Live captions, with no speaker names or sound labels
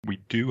we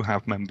do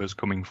have members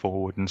coming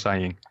forward and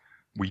saying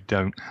we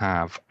don't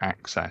have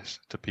access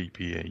to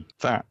PPE.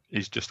 That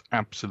is just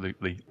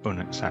absolutely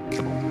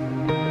unacceptable.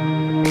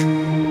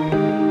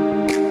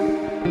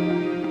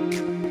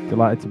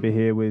 Delighted to be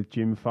here with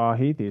Jim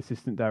Fahey, the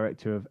Assistant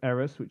Director of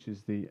ERIS, which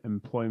is the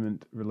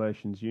Employment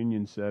Relations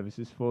Union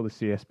Services for the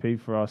CSP,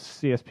 for our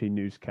CSP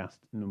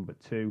Newscast number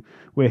 2.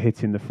 We're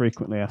hitting the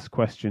frequently asked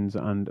questions,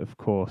 and of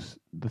course,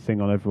 the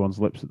thing on everyone's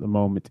lips at the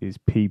moment is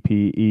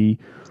PPE.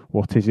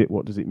 What is it?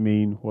 What does it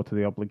mean? What are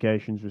the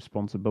obligations,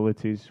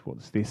 responsibilities?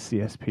 What's the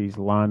CSP's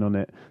line on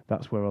it?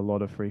 That's where a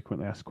lot of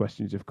frequently asked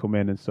questions have come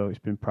in, and so it's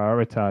been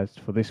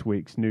prioritised for this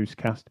week's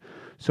newscast.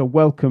 So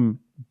welcome,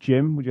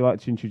 Jim. Would you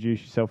like to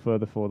introduce yourself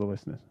further for the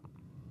listeners?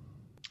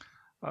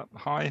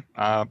 Hi,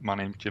 my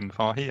name's Jim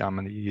Fahey. I'm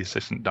the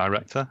Assistant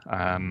Director,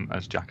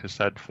 as Jack has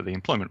said, for the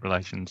Employment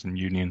Relations and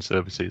Union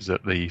Services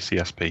at the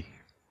CSP.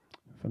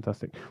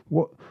 Fantastic.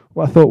 What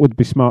I thought would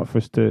be smart for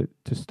us to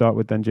start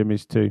with then, Jim,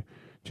 is to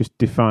just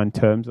define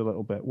terms a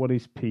little bit. What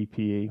is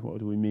PPE? What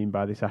do we mean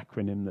by this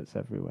acronym that's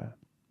everywhere?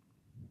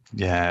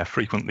 Yeah,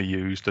 frequently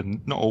used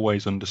and not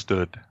always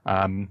understood.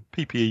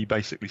 PPE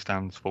basically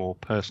stands for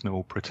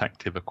Personal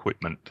Protective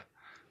Equipment.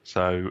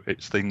 So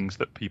it's things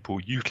that people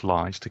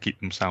utilise to keep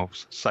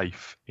themselves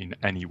safe in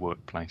any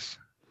workplace.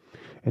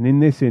 And in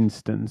this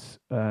instance,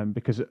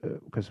 because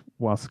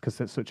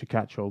it's such a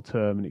catch-all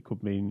term and it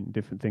could mean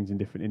different things in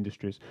different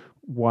industries,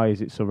 why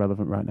is it so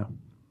relevant right now?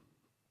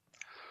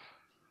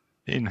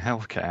 In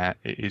healthcare,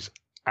 it is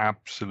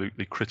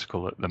absolutely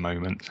critical at the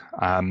moment.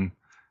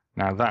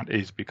 Now, that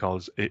is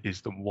because it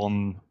is the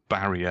one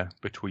barrier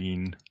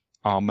between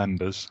our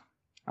members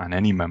and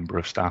any member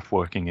of staff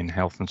working in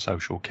health and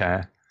social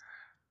care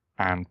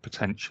and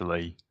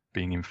potentially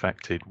being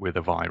infected with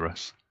a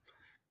virus.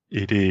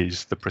 It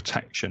is the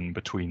protection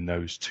between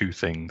those two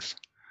things.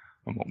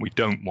 And what we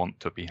don't want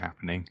to be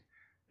happening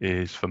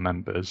is for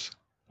members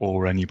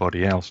or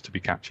anybody else to be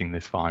catching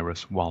this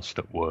virus whilst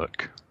at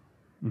work.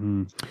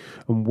 Mm-hmm.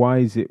 And why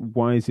is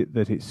it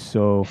that it's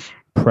so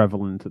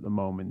prevalent at the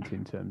moment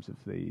in terms of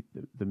the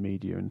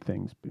media and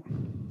things?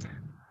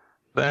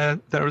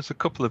 There is a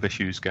couple of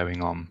issues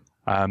going on.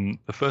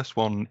 The first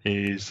one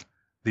is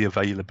the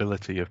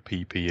availability of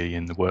PPE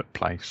in the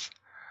workplace.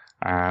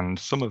 And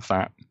some of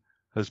that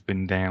has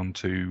been down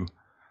to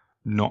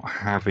not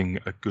having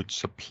a good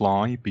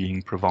supply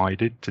being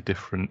provided to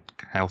different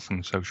health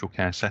and social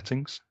care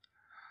settings.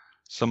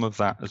 Some of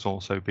that has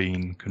also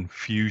been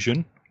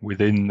confusion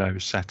within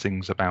those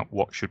settings about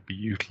what should be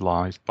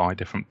utilised by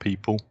different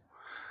people.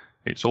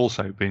 It's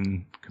also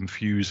been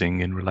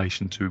confusing in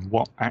relation to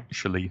what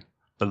actually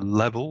the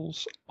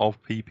levels of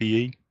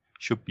PPE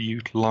should be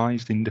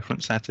utilised in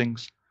different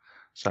settings.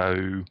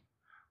 So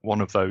one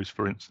of those,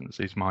 for instance,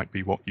 might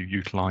be what you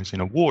utilise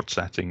in a ward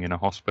setting in a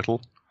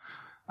hospital,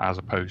 as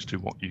opposed to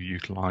what you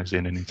utilise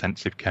in an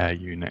intensive care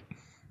unit.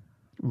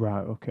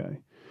 Right, okay.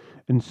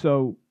 And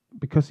so,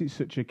 because it's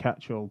such a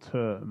catch-all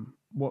term,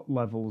 what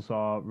levels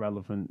are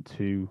relevant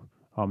to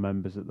our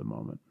members at the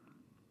moment?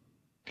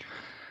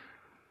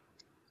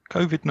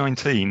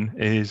 COVID-19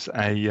 is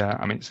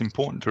it's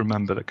important to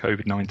remember that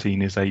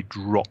COVID-19 is a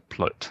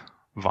droplet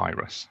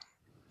virus.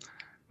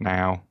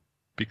 Now,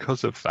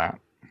 because of that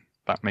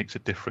makes a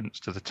difference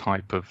to the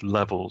type of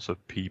levels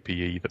of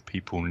PPE that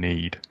people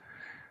need.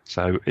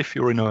 So if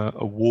you're in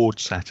a ward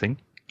setting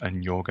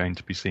and you're going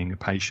to be seeing a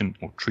patient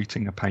or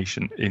treating a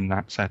patient in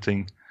that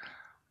setting,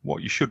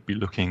 what you should be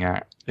looking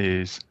at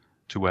is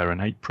to wear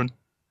an apron,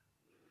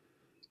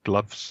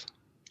 gloves,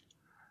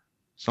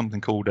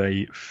 something called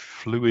a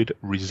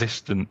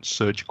fluid-resistant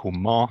surgical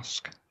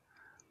mask,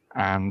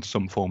 and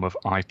some form of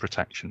eye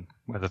protection,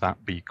 whether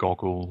that be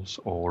goggles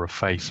or a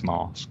face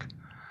mask.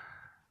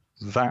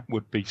 That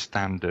would be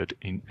standard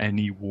in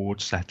any ward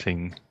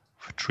setting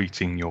for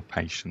treating your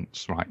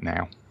patients right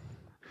now.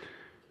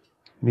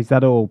 And is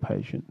that all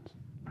patients?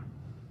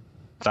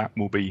 That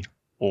will be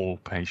all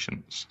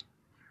patients.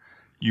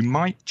 You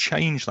might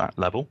change that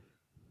level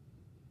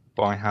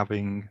by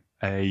having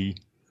a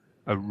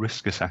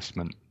risk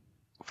assessment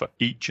for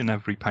each and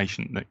every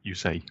patient that you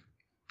see.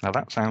 Now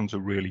that sounds a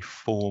really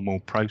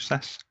formal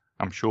process.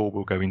 I'm sure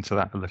we'll go into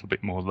that a little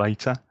bit more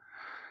later.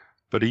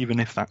 But even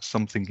if that's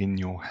something in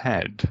your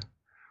head,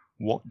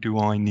 what do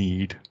I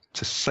need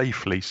to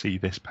safely see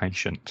this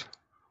patient?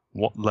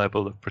 What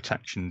level of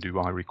protection do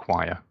I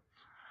require?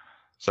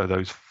 So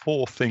those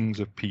 4 things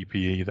of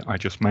PPE that I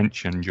just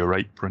mentioned, your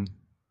apron,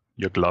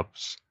 your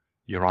gloves,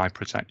 your eye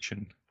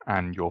protection,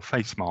 and your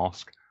face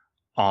mask,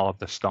 are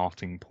the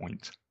starting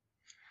point.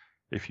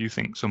 If you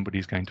think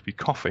somebody's going to be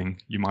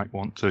coughing, you might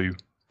want to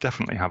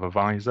definitely have a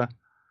visor.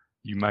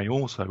 You may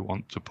also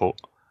want to put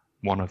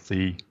one of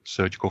the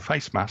surgical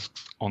face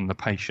masks on the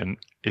patient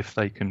if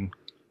they can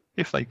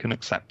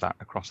accept that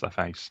across their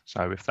face.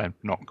 So if they've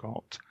not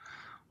got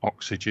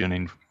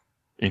oxygen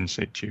in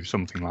situ,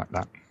 something like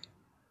that.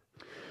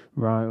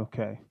 Right,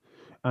 okay.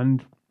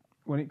 And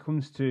when it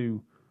comes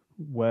to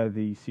where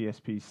the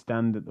CSPs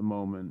stand at the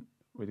moment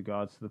with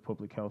regards to the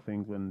Public Health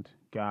England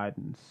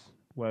guidance,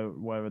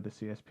 where are the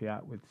CSP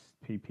at with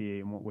PPE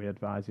and what we're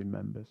advising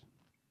members?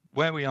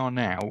 where we are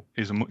now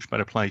is a much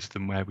better place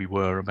than where we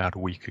were about a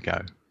week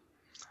ago.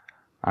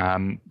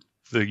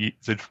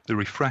 The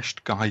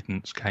refreshed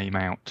guidance came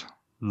out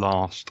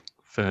last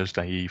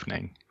Thursday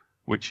evening,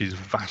 which is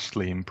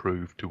vastly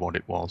improved to what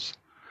it was.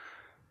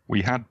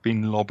 We had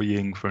been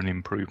lobbying for an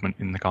improvement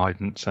in the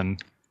guidance,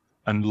 and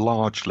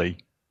largely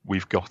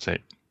we've got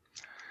it.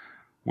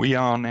 We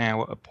are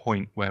now at a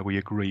point where we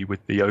agree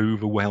with the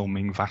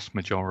overwhelming vast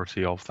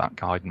majority of that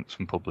guidance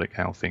from Public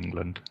Health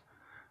England.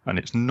 And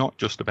it's not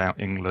just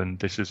about England,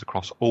 this is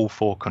across all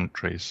 4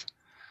 countries.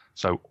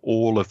 So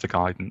all of the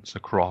guidance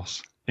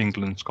across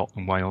England,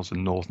 Scotland, Wales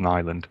and Northern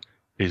Ireland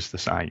is the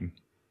same.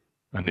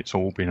 And it's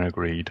all been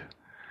agreed.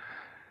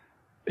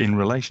 In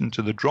relation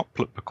to the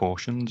droplet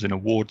precautions in a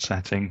ward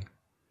setting,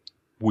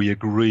 we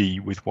agree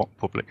with what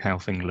Public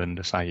Health England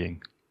are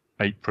saying.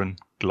 Apron,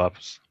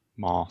 gloves,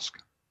 mask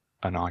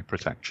and eye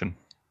protection.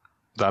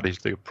 That is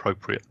the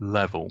appropriate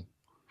level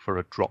for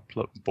a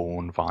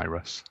droplet-borne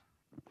virus.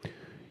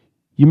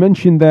 You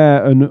mentioned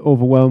there an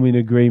overwhelming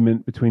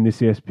agreement between the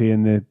CSP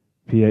and the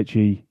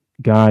PHE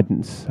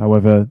guidance.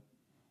 However,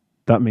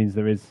 that means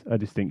there is a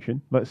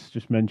distinction. Let's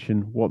just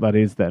mention what that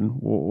is then.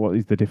 What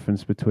is the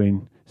difference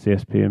between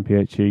CSP and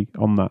PHE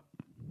on that?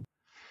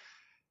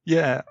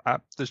 Yeah,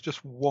 there's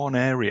just one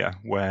area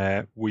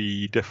where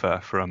we differ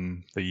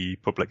from the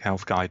public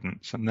health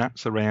guidance, and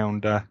that's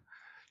around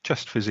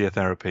chest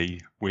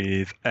physiotherapy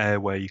with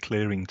airway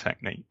clearing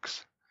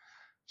techniques.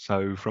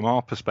 So from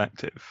our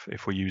perspective,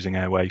 if we're using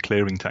airway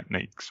clearing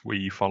techniques,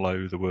 we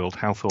follow the World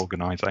Health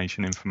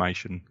Organization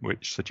information,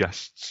 which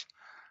suggests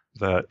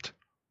that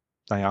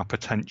they are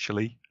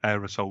potentially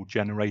aerosol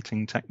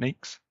generating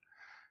techniques.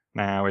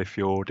 Now, if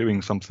you're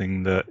doing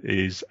something that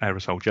is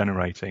aerosol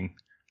generating,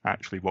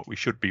 actually what we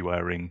should be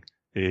wearing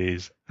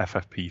is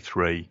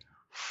FFP3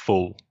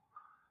 full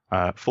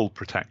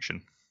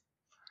protection.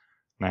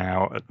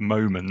 Now, at the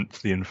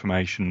moment, the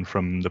information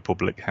from the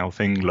Public Health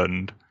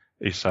England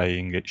is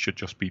saying it should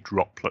just be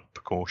droplet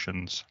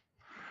precautions.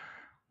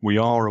 We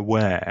are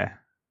aware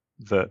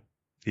that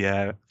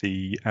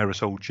the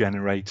aerosol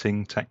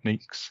generating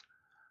techniques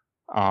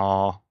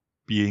are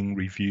being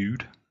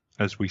reviewed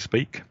as we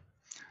speak,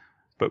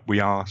 but we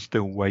are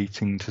still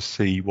waiting to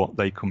see what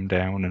they come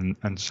down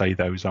and say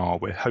those are.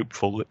 We're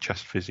hopeful that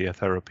chest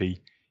physiotherapy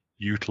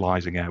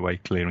utilising airway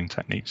clearing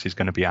techniques is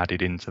going to be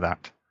added into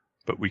that,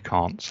 but we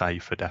can't say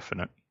for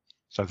definite.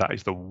 So that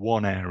is the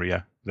one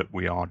area that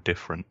we are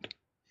different,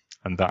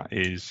 and that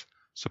is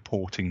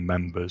supporting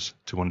members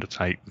to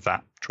undertake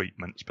that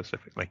treatment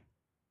specifically.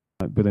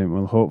 Brilliant.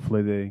 Well,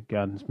 hopefully the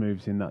guidance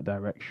moves in that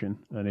direction,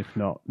 and if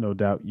not, no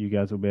doubt you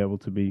guys will be able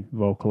to be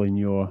vocal in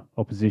your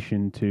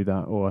opposition to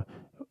that or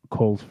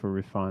calls for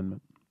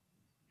refinement.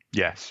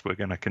 Yes, we're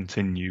going to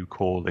continue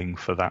calling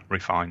for that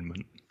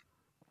refinement.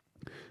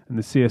 And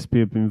the CSP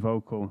have been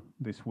vocal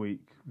this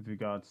week with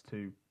regards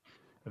to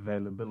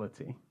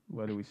availability.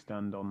 Where do we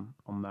stand on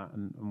that,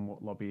 and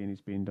what lobbying is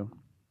being done?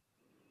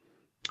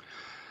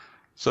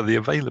 So the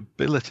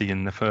availability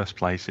in the first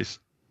place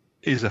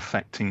is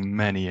affecting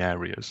many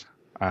areas.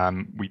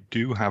 We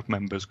do have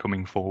members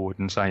coming forward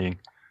and saying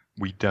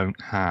we don't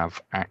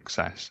have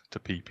access to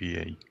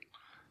PPE.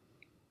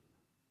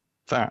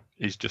 That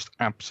is just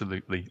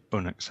absolutely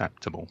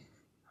unacceptable.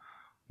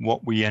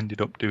 What we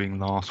ended up doing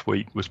last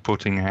week was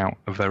putting out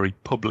a very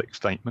public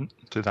statement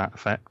to that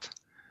effect,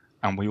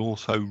 and we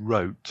also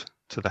wrote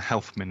to the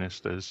health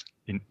ministers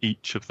in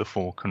each of the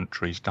 4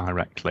 countries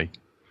directly.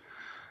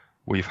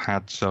 We've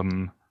had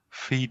some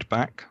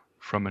feedback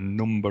from a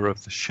number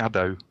of the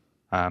shadow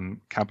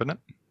cabinet,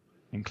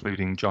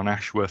 including John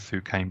Ashworth,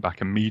 who came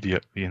back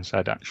immediately and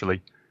said,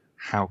 actually,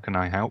 how can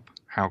I help?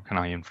 How can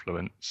I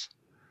influence?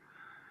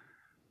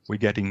 We're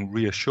getting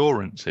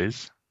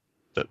reassurances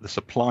that the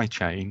supply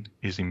chain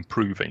is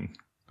improving,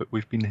 but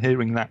we've been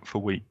hearing that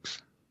for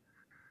weeks.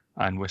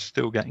 And we're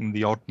still getting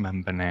the odd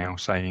member now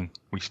saying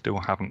we still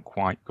haven't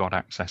quite got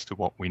access to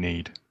what we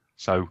need.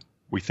 So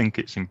we think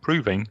it's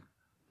improving,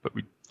 but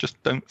we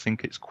just don't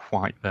think it's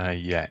quite there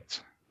yet.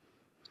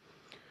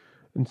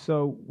 And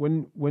so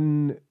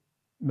when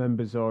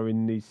members are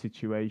in these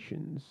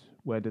situations,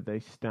 where do they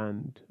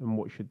stand and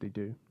what should they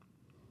do?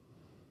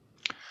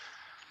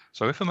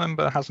 So if a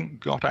member hasn't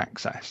got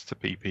access to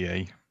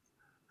PPE,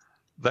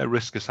 their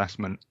risk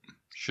assessment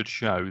should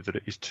show that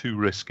it is too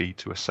risky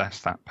to assess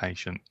that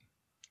patient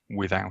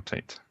without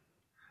it.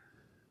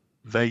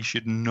 They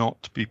should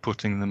not be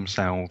putting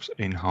themselves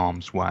in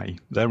harm's way.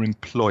 Their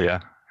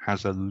employer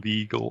has a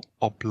legal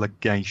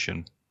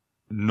obligation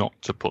not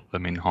to put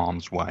them in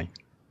harm's way.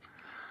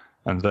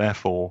 And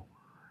therefore,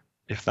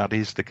 if that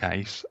is the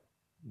case,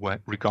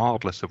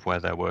 regardless of where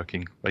they're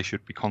working, they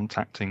should be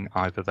contacting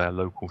either their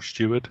local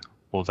steward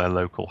or their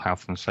local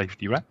health and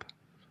safety rep.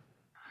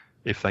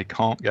 If they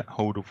can't get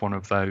hold of one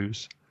of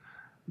those,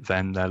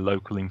 then their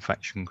local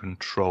infection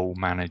control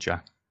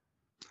manager.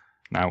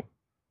 Now,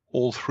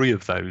 all 3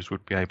 of those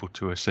would be able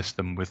to assist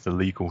them with the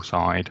legal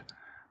side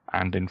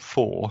and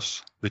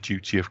enforce the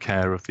duty of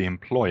care of the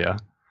employer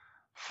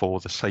for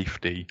the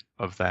safety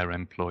of their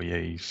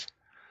employees.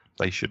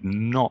 They should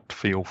not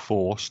feel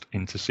forced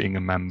into seeing a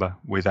member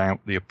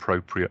without the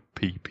appropriate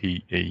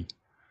PPE.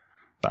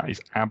 That is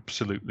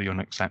absolutely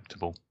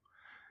unacceptable.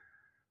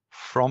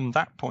 From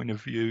that point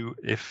of view,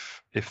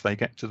 if they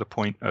get to the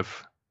point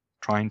of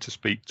trying to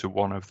speak to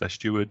one of their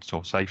stewards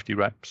or safety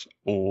reps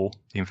or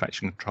the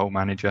infection control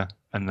manager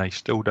and they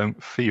still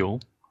don't feel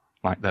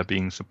like they're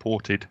being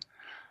supported,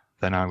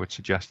 then I would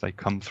suggest they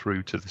come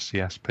through to the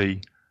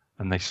CSP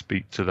and they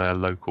speak to their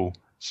local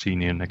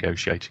senior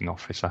negotiating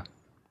officer.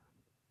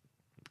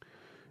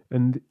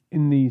 And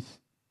in these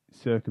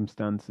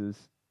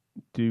circumstances,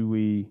 do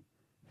we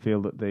feel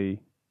that the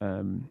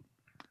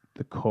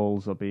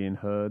calls are being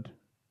heard,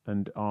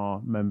 and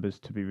are members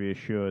to be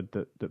reassured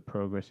that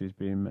progress is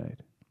being made?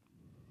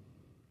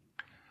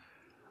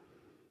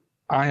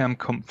 I am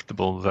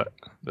comfortable that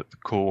the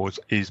cause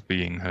is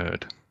being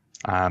heard.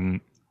 I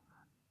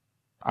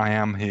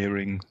am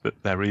hearing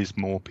that there is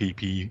more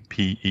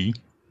PPE.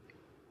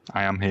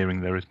 I am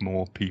hearing there is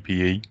more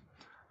PPE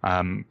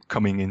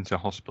coming into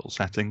hospital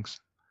settings.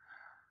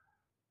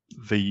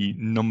 The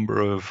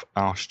number of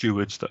our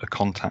stewards that are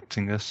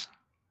contacting us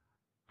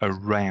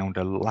around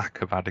a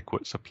lack of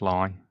adequate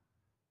supply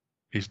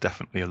is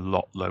definitely a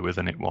lot lower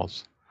than it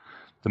was.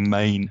 The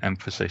main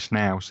emphasis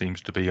now seems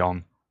to be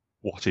on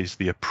what is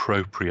the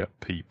appropriate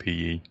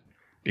PPE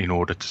in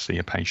order to see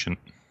a patient.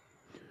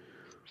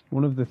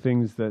 One of the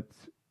things that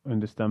I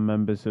understand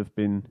members have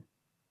been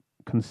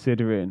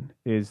considering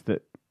is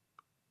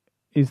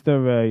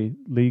there a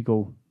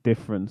legal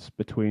difference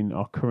between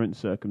our current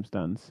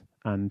circumstance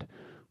and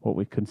what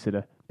we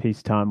consider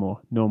peacetime or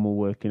normal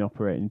working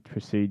operating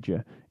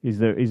procedure? Is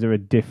there a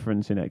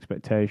difference in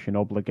expectation,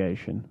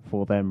 obligation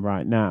for them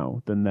right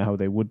now than how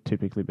they would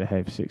typically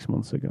behave 6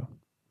 months ago?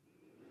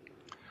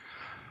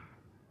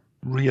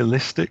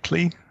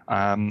 Realistically,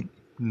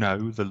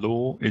 no, the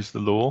law is the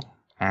law,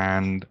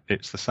 and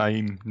it's the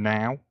same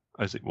now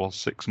as it was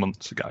 6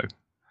 months ago.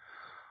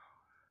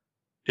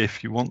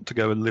 If you want to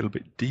go a little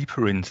bit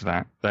deeper into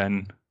that,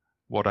 then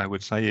what I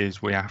would say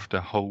is we have to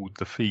hold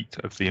the feet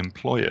of the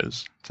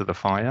employers to the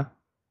fire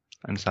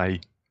and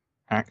say,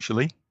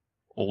 actually,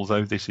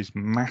 although this is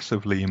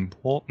massively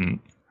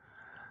important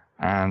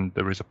and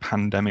there is a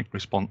pandemic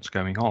response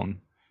going on,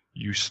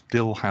 you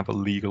still have a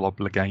legal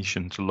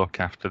obligation to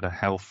look after the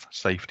health,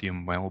 safety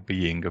and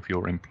well-being of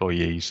your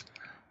employees.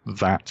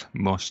 That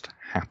must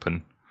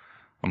happen.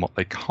 And what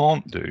they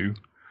can't do,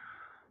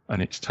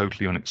 and it's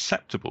totally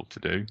unacceptable to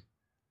do,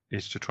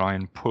 is to try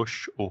and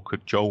push or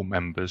cajole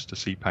members to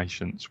see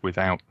patients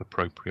without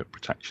appropriate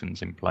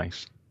protections in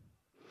place.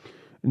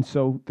 And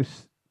so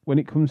when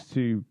it comes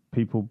to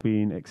people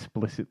being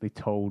explicitly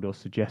told or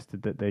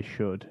suggested that they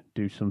should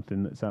do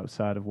something that's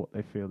outside of what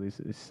they feel is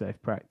safe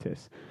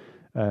practice,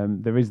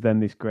 there is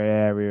then this grey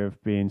area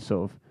of being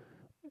sort of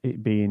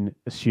it being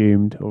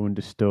assumed or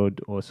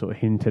understood or sort of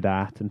hinted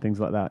at and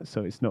things like that.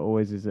 So it's not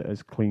always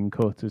as clean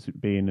cut as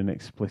it being an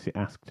explicit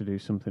ask to do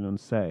something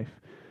unsafe.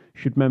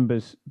 Should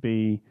members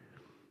be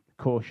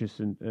cautious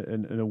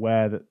and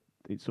aware that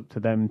it's up to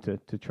them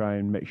to try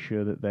and make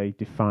sure that they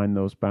define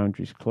those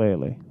boundaries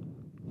clearly?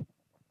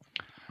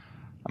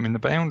 I mean, the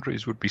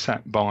boundaries would be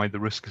set by the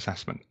risk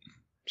assessment.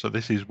 So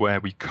this is where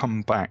we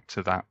come back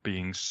to that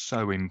being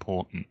so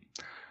important.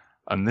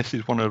 And this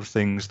is one of the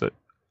things that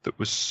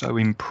was so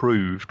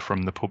improved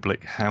from the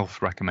public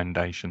health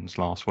recommendations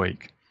last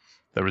week.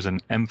 There is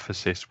an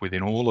emphasis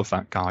within all of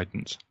that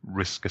guidance,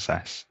 risk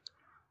assess.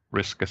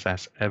 Risk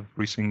assess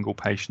every single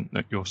patient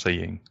that you're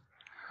seeing.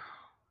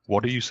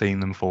 What are you seeing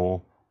them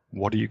for?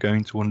 What are you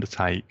going to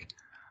undertake?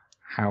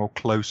 How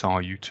close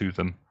are you to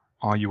them?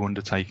 Are you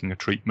undertaking a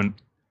treatment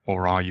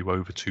or are you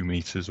over 2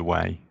 meters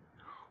away?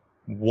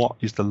 What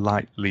is the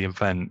likely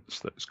events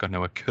that's going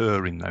to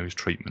occur in those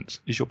treatments?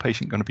 Is your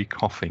patient going to be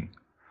coughing?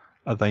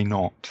 Are they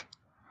not?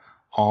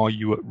 Are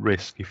you at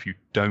risk if you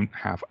don't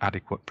have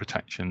adequate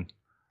protection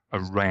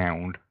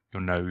around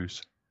your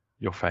nose,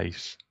 your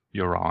face,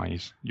 your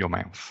eyes, your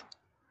mouth?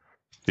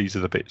 These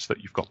are the bits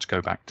that you've got to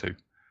go back to.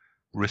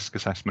 Risk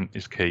assessment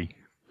is key.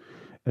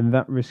 And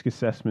that risk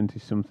assessment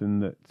is something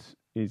that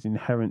is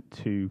inherent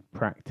to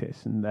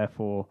practice, and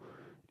therefore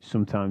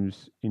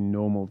sometimes in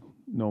normal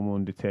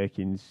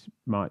undertakings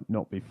might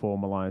not be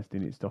formalised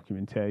in its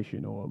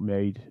documentation or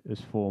made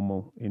as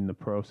formal in the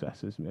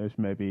process as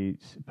maybe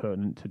it's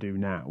pertinent to do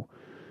now.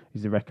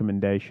 Is the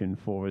recommendation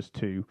for us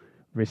to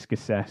risk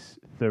assess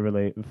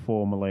thoroughly,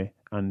 formally,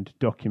 and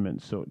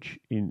document such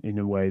in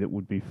a way that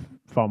would be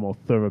far more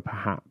thorough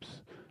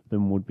perhaps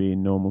than would be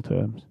in normal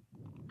terms?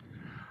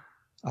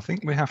 I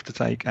think we have to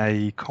take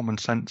a common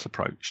sense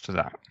approach to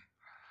that.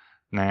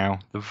 Now,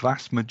 the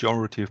vast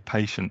majority of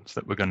patients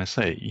that we're going to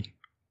see,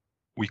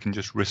 we can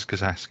just risk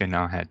assess in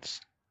our heads.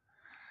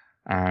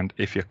 And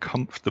if you're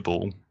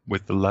comfortable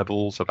with the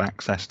levels of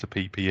access to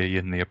PPE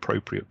and the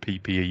appropriate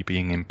PPE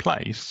being in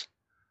place,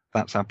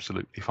 that's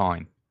absolutely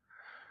fine.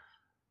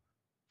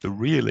 The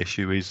real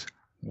issue is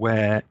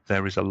where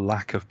there is a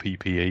lack of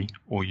PPE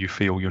or you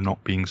feel you're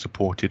not being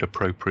supported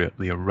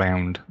appropriately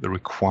around the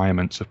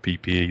requirements of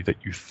PPE that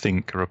you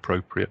think are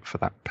appropriate for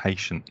that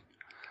patient.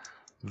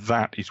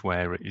 That is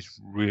where it is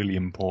really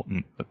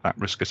important that that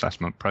risk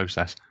assessment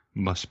process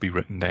must be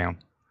written down.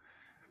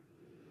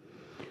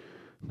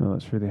 No,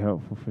 that's really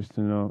helpful for us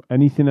to know.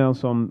 Anything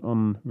else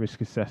on risk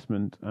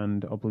assessment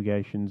and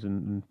obligations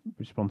and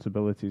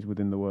responsibilities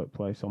within the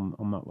workplace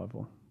on that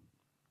level?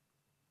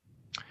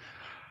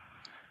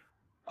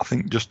 I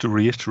think just to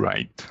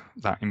reiterate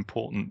that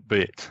important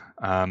bit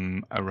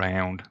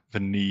around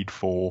the need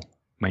for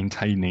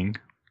maintaining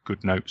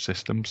good note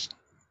systems,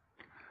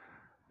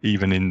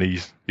 even in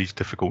these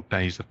difficult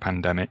days of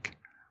pandemic.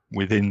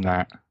 Within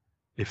that,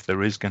 if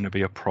there is going to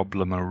be a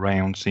problem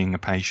around seeing a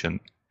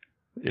patient,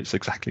 it's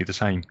exactly the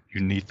same.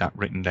 You need that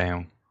written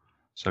down.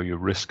 So your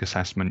risk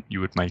assessment, you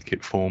would make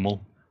it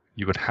formal.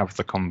 You would have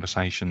the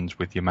conversations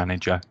with your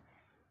manager.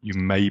 You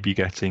may be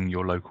getting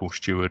your local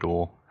steward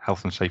or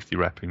health and safety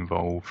rep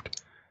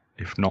involved.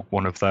 If not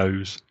one of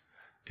those,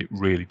 it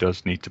really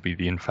does need to be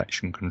the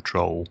infection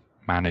control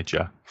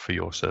manager for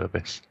your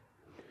service.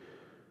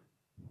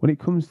 When it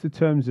comes to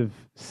terms of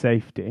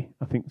safety,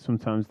 I think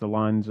sometimes the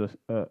lines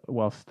are,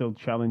 while still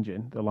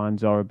challenging, the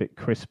lines are a bit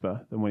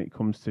crisper than when it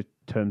comes to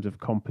terms of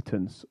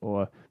competence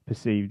or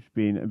perceived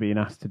being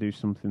asked to do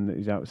something that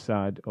is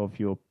outside of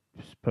your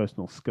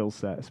personal skill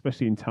set,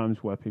 especially in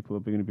times where people are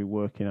going to be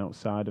working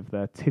outside of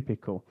their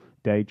typical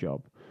day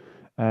job.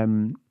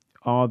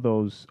 Are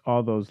those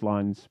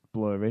lines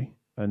blurry,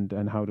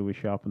 and how do we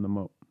sharpen them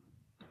up?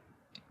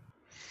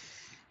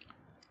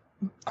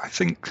 I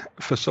think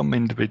for some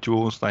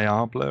individuals they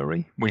are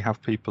blurry. We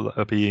have people that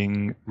are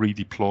being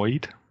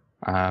redeployed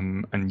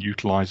and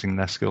utilising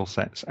their skill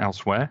sets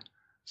elsewhere.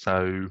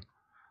 So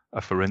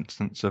for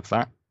instance of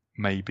that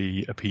may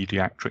be a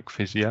paediatric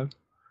physio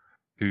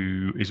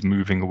who is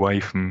moving away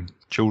from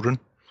children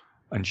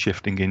and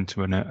shifting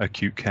into an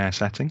acute care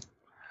setting.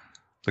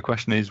 The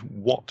question is,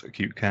 what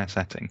acute care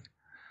setting?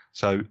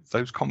 So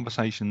those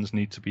conversations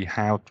need to be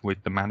had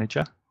with the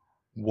manager.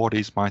 What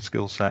is my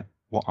skill set?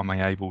 What am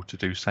I able to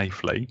do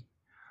safely?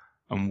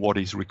 And what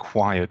is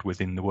required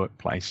within the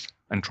workplace?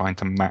 And trying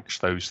to match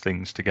those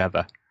things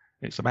together.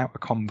 It's about a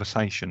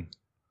conversation.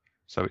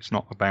 So it's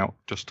not about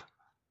just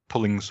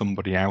pulling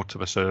somebody out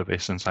of a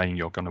service and saying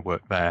you're going to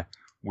work there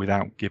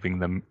without giving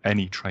them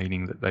any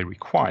training that they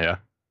require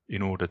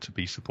in order to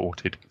be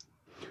supported.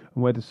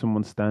 And where does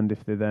someone stand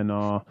if they then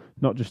are,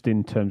 not just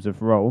in terms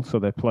of role, so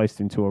they're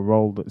placed into a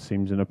role that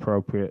seems an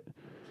appropriate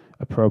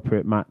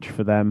match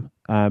for them,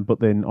 but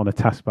then on a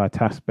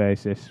task-by-task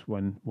basis,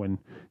 when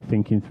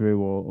thinking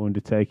through or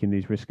undertaking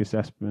these risk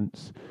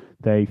assessments,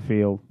 they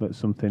feel that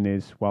something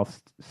is,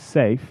 whilst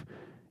safe,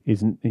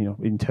 isn't,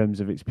 in terms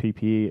of its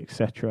PPE,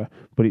 etc.,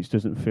 but it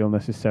doesn't feel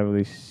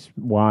necessarily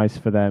wise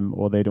for them,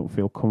 or they don't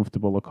feel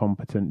comfortable or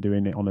competent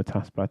doing it on a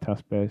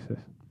task-by-task basis.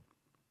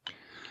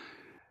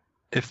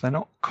 If they're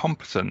not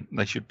competent,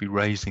 they should be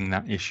raising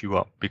that issue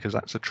up because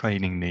that's a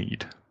training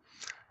need.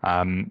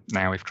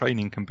 Now, if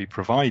training can be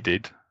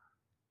provided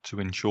to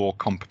ensure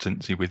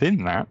competency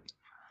within that,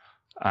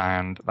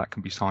 and that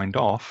can be signed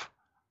off,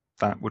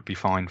 that would be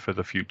fine for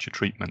the future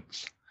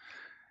treatments.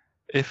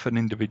 If an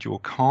individual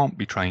can't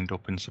be trained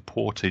up and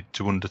supported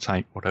to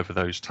undertake whatever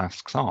those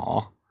tasks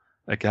are,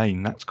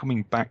 again, that's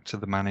coming back to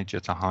the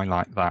manager to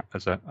highlight that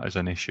as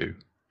an issue.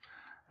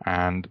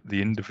 And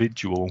the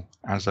individual,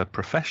 as a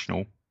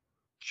professional,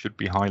 should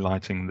be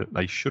highlighting that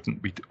they shouldn't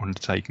be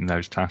undertaking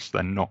those tasks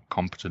they're not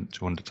competent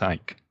to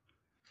undertake.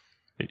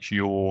 It's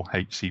your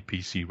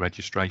HCPC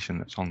registration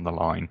that's on the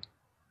line.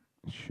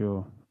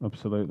 Sure,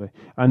 absolutely.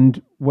 And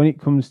when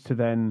it comes to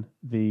then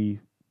the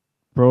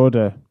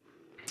broader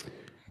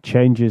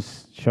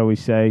changes, shall we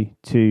say,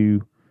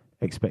 to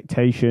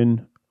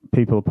expectation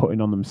people are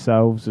putting on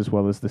themselves as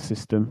well as the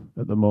system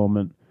at the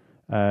moment,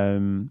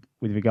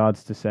 with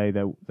regards to say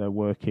they're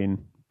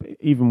working,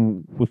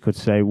 even we could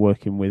say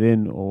working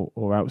within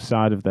or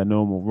outside of their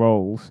normal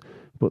roles,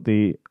 but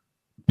the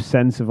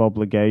sense of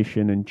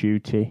obligation and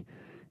duty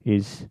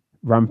is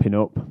ramping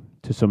up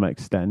to some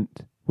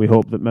extent. We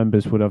hope that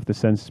members would have the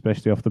sense,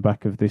 especially off the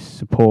back of this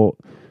support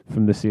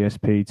from the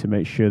CSP, to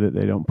make sure that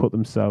they don't put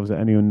themselves at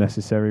any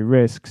unnecessary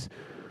risks.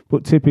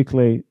 But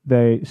typically,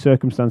 the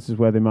circumstances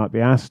where they might be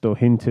asked or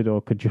hinted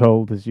or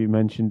cajoled, as you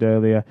mentioned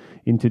earlier,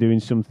 into doing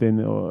something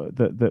or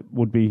that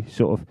would be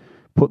sort of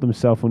put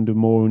themselves under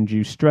more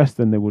undue stress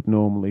than they would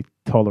normally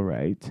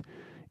tolerate.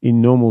 In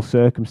normal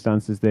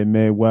circumstances, they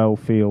may well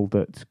feel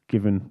that,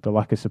 given the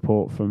lack of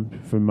support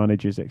from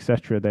managers,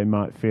 etc., they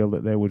might feel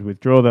that they would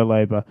withdraw their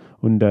labour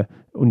under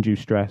undue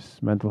stress,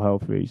 mental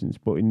health reasons.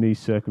 But in these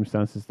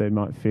circumstances, they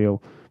might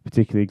feel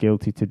particularly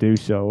guilty to do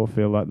so, or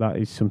feel like that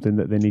is something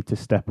that they need to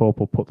step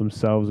up or put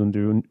themselves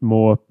under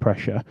more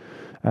pressure.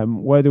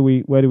 Where do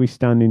we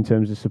stand in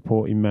terms of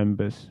supporting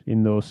members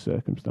in those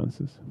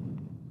circumstances?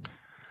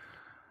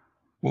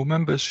 Well,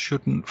 members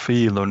shouldn't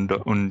feel under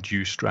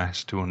undue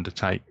stress to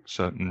undertake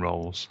certain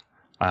roles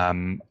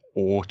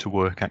or to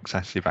work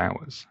excessive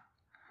hours.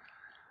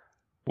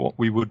 What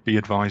we would be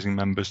advising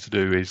members to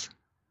do is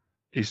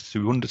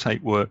to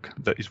undertake work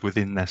that is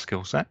within their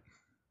skill set,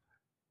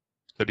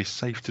 that is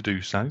safe to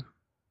do so,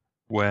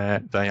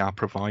 where they are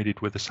provided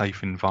with a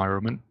safe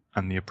environment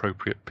and the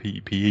appropriate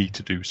PPE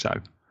to do so.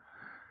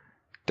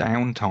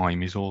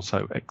 Downtime is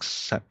also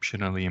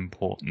exceptionally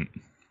important,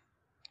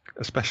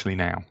 especially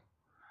now.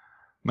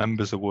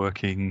 Members are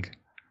working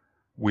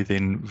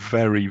within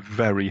very,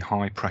 very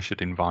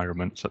high-pressured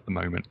environments at the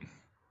moment.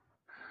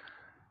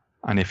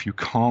 And if you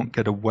can't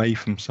get away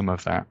from some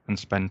of that and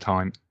spend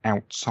time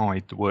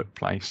outside the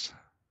workplace,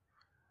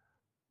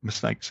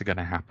 mistakes are going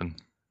to happen.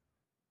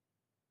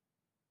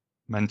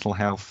 Mental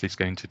health is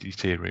going to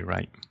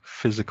deteriorate.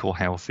 Physical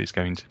health is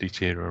going to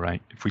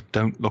deteriorate. If we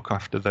don't look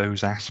after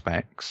those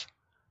aspects,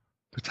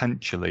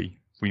 potentially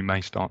we may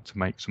start to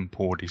make some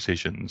poor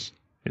decisions.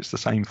 It's the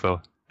same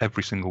for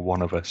every single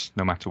one of us,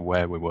 no matter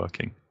where we're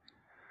working.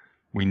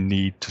 We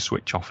need to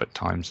switch off at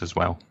times as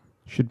well.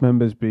 Should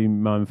members be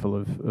mindful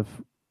of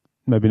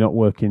maybe not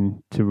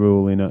working to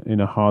rule in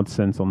a hard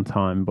sense on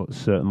time, but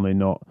certainly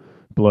not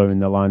blurring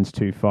the lines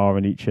too far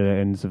on each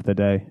ends of the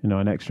day?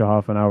 An extra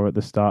half an hour at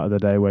the start of the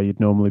day where you'd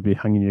normally be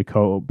hanging your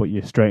coat up, but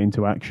you're straight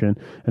into action,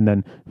 and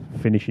then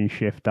finishing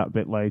shift that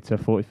bit later,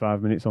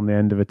 45 minutes on the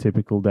end of a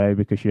typical day,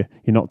 because you're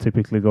not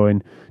typically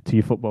going to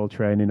your football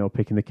training or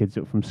picking the kids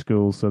up from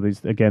school. So there's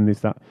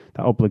that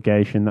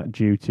obligation, that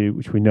duty,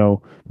 which we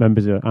know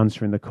members are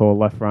answering the call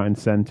left, right and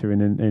centre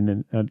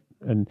in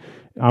an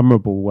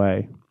admirable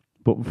way.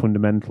 But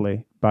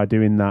fundamentally, by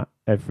doing that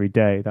every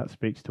day, that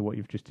speaks to what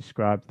you've just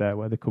described there,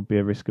 where there could be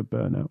a risk of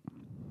burnout.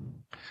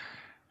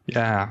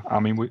 Yeah, I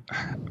mean,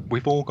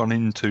 we've all gone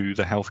into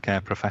the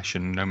healthcare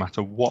profession, no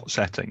matter what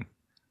setting,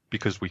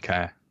 because we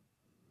care.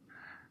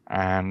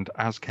 And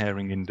as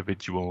caring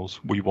individuals,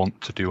 we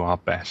want to do our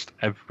best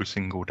every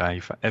single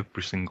day for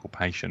every single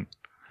patient.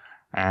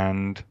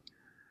 And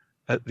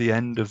at the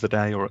end of the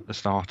day or at the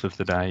start of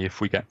the day,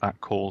 if we get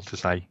that call to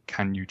say,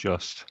 can you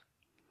just,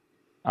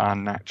 our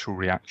natural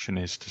reaction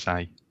is to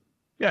say,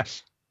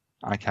 yes,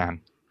 I can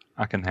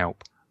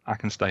help, I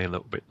can stay a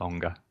little bit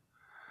longer.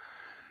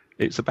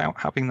 It's about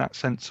having that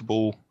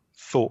sensible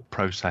thought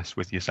process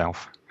with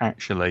yourself.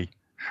 Actually,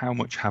 how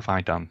much have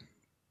I done?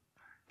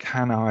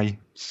 Can I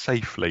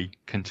safely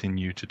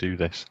continue to do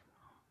this?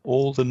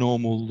 All the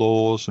normal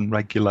laws and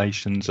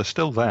regulations are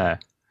still there.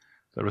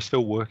 There are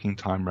still working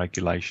time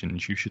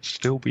regulations. You should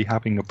still be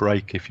having a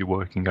break if you're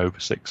working over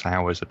 6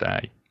 hours a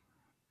day.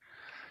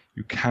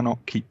 You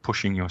cannot keep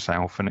pushing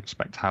yourself and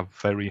expect to have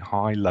very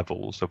high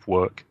levels of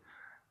work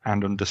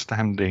and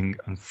understanding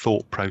and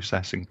thought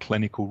process and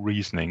clinical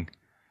reasoning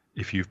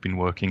if you've been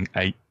working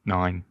 8,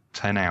 9,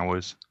 10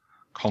 hours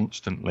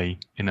constantly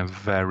in a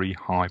very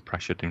high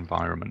pressured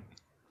environment.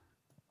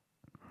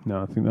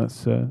 No, I think that's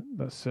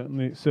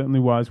certainly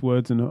wise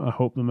words, and I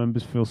hope the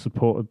members feel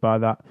supported by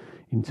that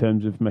in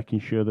terms of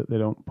making sure that they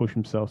don't push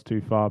themselves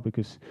too far,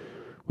 because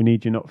we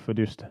need you not for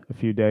just a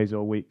few days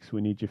or weeks.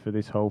 We need you for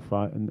this whole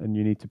fight, and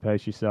you need to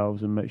pace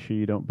yourselves and make sure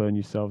you don't burn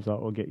yourselves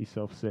out or get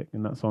yourself sick.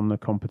 And that's on the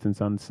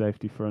competence and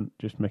safety front,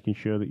 just making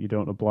sure that you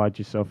don't oblige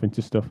yourself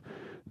into stuff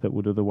that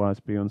would otherwise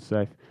be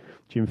unsafe.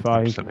 Jim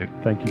Fahey,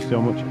 thank you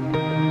so much.